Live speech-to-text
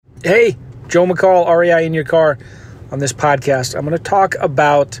Hey, Joe McCall, REI in your car. On this podcast, I'm going to talk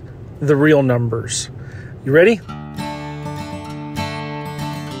about the real numbers. You ready?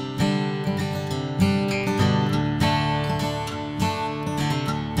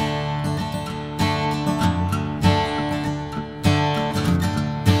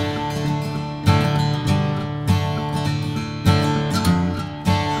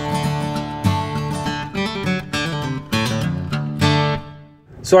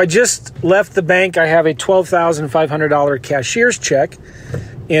 So I just left the bank. I have a $12,500 cashier's check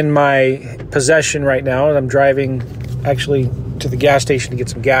in my possession right now. And I'm driving actually to the gas station to get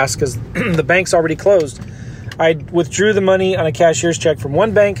some gas because the bank's already closed. I withdrew the money on a cashier's check from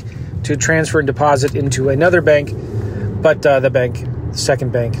one bank to transfer and deposit into another bank. But the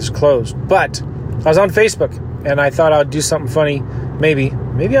second bank is closed. But I was on Facebook and I thought I'd do something funny. Maybe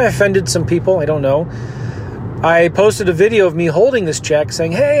I offended some people. I don't know. I posted a video of me holding this check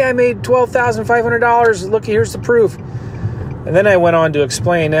saying, hey, I made $12,500. Look, here's the proof. And then I went on to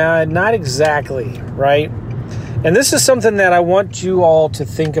explain, not exactly, right? And this is something that I want you all to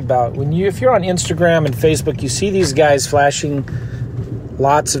think about. If you're on Instagram and Facebook, you see these guys flashing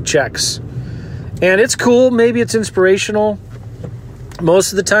lots of checks. And it's cool. Maybe it's inspirational.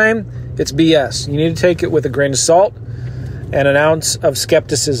 Most of the time, it's BS. You need to take it with a grain of salt and an ounce of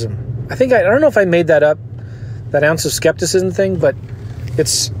skepticism. I don't know if I made that up. That ounce of skepticism thing, but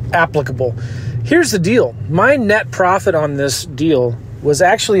it's applicable. Here's the deal. My net profit on this deal was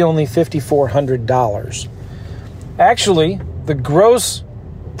actually only $5,400. Actually, the gross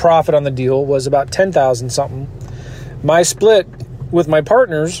profit on the deal was about $10,000 something. My split with my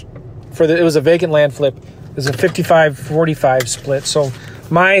partners it was a vacant land flip. It was a 55-45 split. So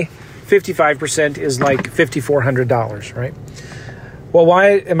my 55% is like $5,400, right? Well,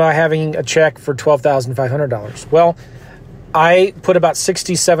 why am I having a check for $12,500? Well, I put about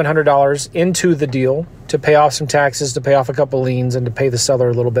 $6,700 into the deal to pay off some taxes, to pay off a couple liens, and to pay the seller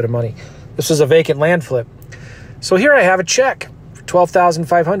a little bit of money. This was a vacant land flip. So here I have a check for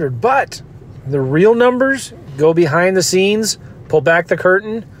 $12,500. But the real numbers, go behind the scenes, pull back the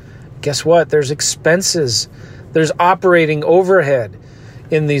curtain. Guess what? There's expenses. There's operating overhead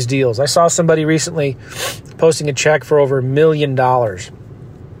in these deals. I saw somebody recently posting a check for over $1 million.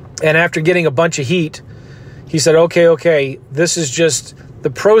 And after getting a bunch of heat, he said, okay, this is just the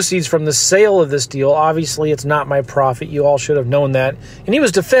proceeds from the sale of this deal. Obviously, it's not my profit. You all should have known that. And he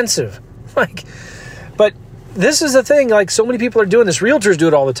was defensive. But this is the thing, so many people are doing this. Realtors do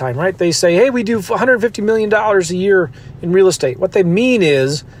it all the time, right? They say, hey, we do $150 million a year in real estate. What they mean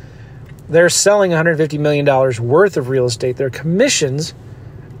is they're selling $150 million worth of real estate. Their commissions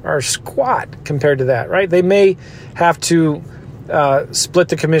are squat compared to that, right? They may have to split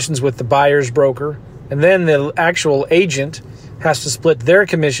the commissions with the buyer's broker, and then the actual agent has to split their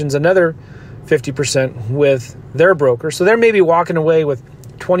commissions another 50% with their broker. So they're maybe walking away with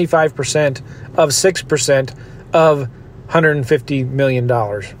 25% of 6% of $150 million.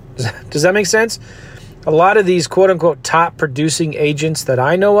 Does that make sense? A lot of these quote-unquote top producing agents that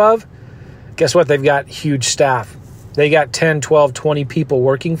I know of, guess what? They've got huge staff. They got 10, 12, 20 people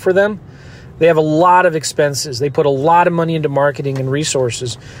working for them. They have a lot of expenses. They put a lot of money into marketing and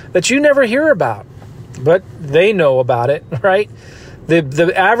resources that you never hear about, but they know about it, right?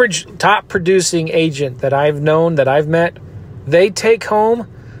 The average top producing agent that I've known, that I've met, they take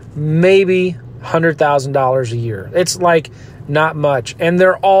home maybe $100,000 a year. It's not much. And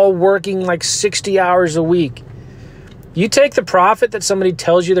they're all working 60 hours a week. You take the profit that somebody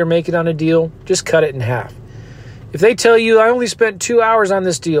tells you they're making on a deal, just cut it in half. If they tell you, I only spent 2 hours on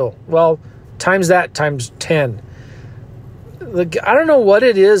this deal, well, times that times 10. I don't know what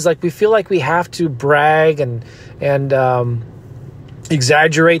it is. We feel like we have to brag and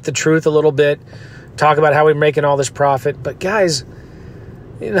exaggerate the truth a little bit, talk about how we're making all this profit. But guys,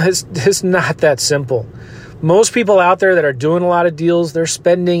 it's not that simple. Most people out there that are doing a lot of deals, they're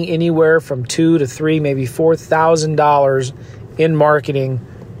spending anywhere from $2,000 to $3,000, maybe $4,000 in marketing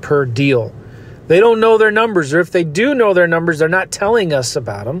per deal. They don't know their numbers, or if they do know their numbers, they're not telling us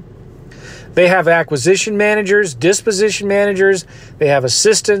about them. They have acquisition managers, disposition managers, they have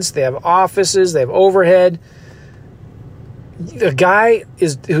assistants, they have offices, they have overhead. The guy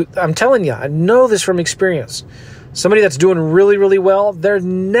I'm telling you, I know this from experience. Somebody that's doing really, really well, they're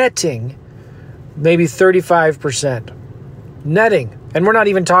netting maybe 35%. Netting. And we're not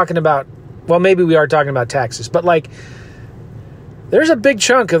even talking about, well, maybe we are talking about taxes, but there's a big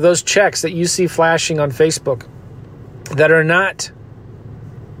chunk of those checks that you see flashing on Facebook that are not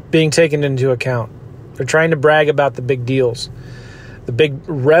being taken into account. They're trying to brag about the big deals, the big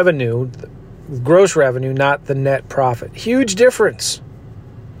revenue, the gross revenue, not the net profit. Huge difference.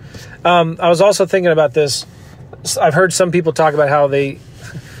 I was also thinking about this. I've heard some people talk about how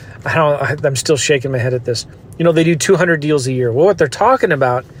I'm still shaking my head at this. They do 200 deals a year. Well, what they're talking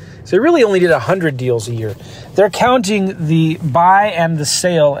about is they really only did 100 deals a year. They're counting the buy and the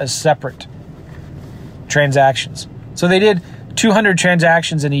sale as separate transactions. So they did 200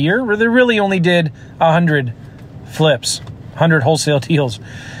 transactions in a year, where they really only did 100 flips, 100 wholesale deals.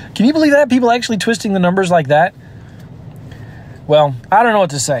 Can you believe that? People actually twisting the numbers like that? Well, I don't know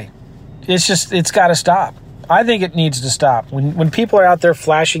what to say. It's got to stop. I think it needs to stop. When people are out there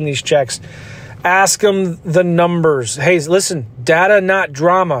flashing these checks, ask them the numbers. Hey, listen, data, not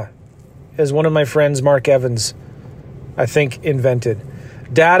drama, as one of my friends, Mark Evans, I think, invented.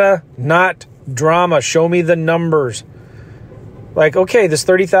 Data, not drama. Show me the numbers. Like, okay, this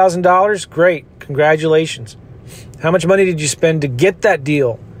 $30,000, great. Congratulations. How much money did you spend to get that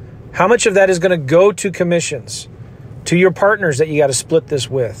deal? How much of that is going to go to commissions, to your partners that you got to split this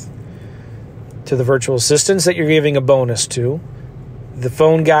with, to the virtual assistants that you're giving a bonus to, the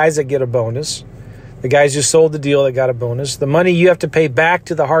phone guys that get a bonus, the guys who sold the deal that got a bonus, the money you have to pay back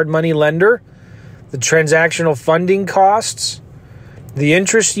to the hard money lender, the transactional funding costs, the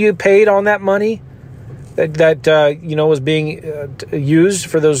interest you paid on that money that was being used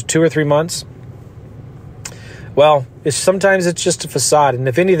for those 2 or 3 months. Well, sometimes it's just a facade, and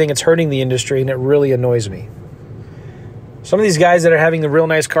if anything, it's hurting the industry, and it really annoys me. Some of these guys that are having the real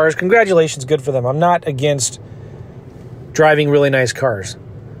nice cars, congratulations, good for them. I'm not against driving really nice cars.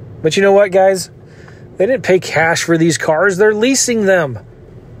 But you know what, guys? They didn't pay cash for these cars. They're leasing them.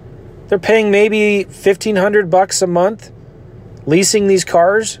 They're paying maybe $1,500 a month leasing these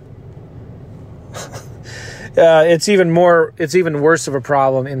cars. It's even worse of a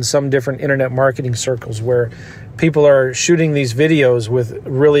problem in some different internet marketing circles where people are shooting these videos with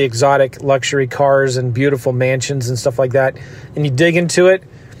really exotic luxury cars and beautiful mansions and stuff like that. And you dig into it,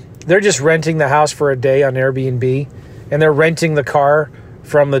 they're just renting the house for a day on Airbnb, and they're renting the car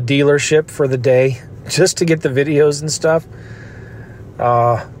from the dealership for the day just to get the videos and stuff.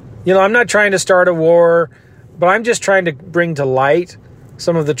 I'm not trying to start a war, but I'm just trying to bring to light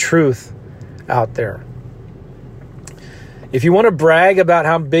some of the truth out there. If you want to brag about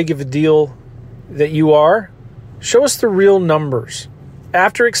how big of a deal that you are, show us the real numbers.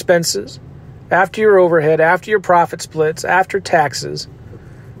 After expenses, after your overhead, after your profit splits, after taxes,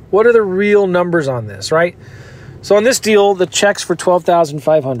 what are the real numbers on this, right? So on this deal, the checks for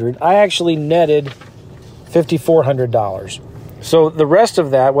 $12,500, I actually netted $5,400. So the rest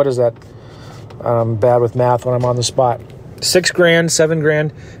of that, what is that? I'm bad with math when I'm on the spot. $6,000,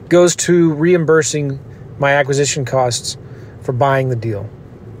 $7,000 goes to reimbursing my acquisition costs for buying the deal.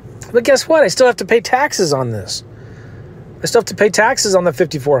 But guess what? I still have to pay taxes on this. I still have to pay taxes on the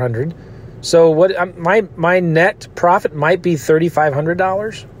 $5,400. So what? My net profit might be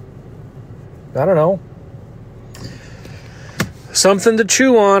 $3,500. I don't know. Something to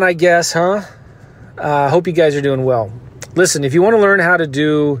chew on, I guess, huh? Hope you guys are doing well. Listen, if you want to learn how to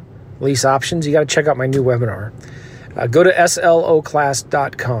do lease options, you got to check out my new webinar. Go to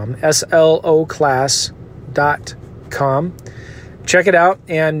sloclass.com, sloclass.com. Check it out,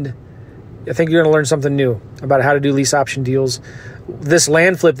 and I think you're going to learn something new about how to do lease option deals. This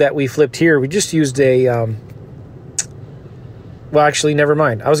land flip that we flipped here, we just used well, actually, never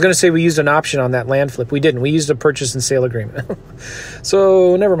mind. I was going to say we used an option on that land flip. We didn't. We used a purchase and sale agreement.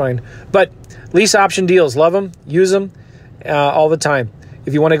 So, never mind. But lease option deals, love them, use them all the time.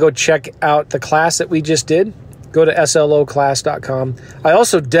 If you want to go check out the class that we just did, go to sloclass.com. I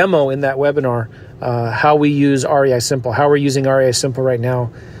also demo in that webinar how we use REI Simple, how we're using REI Simple right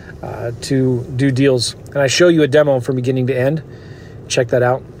now to do deals. And I show you a demo from beginning to end. Check that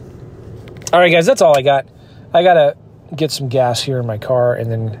out. All right, guys, that's all I got. I got to get some gas here in my car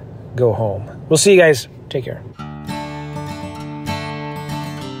and then go home. We'll see you guys. Take care.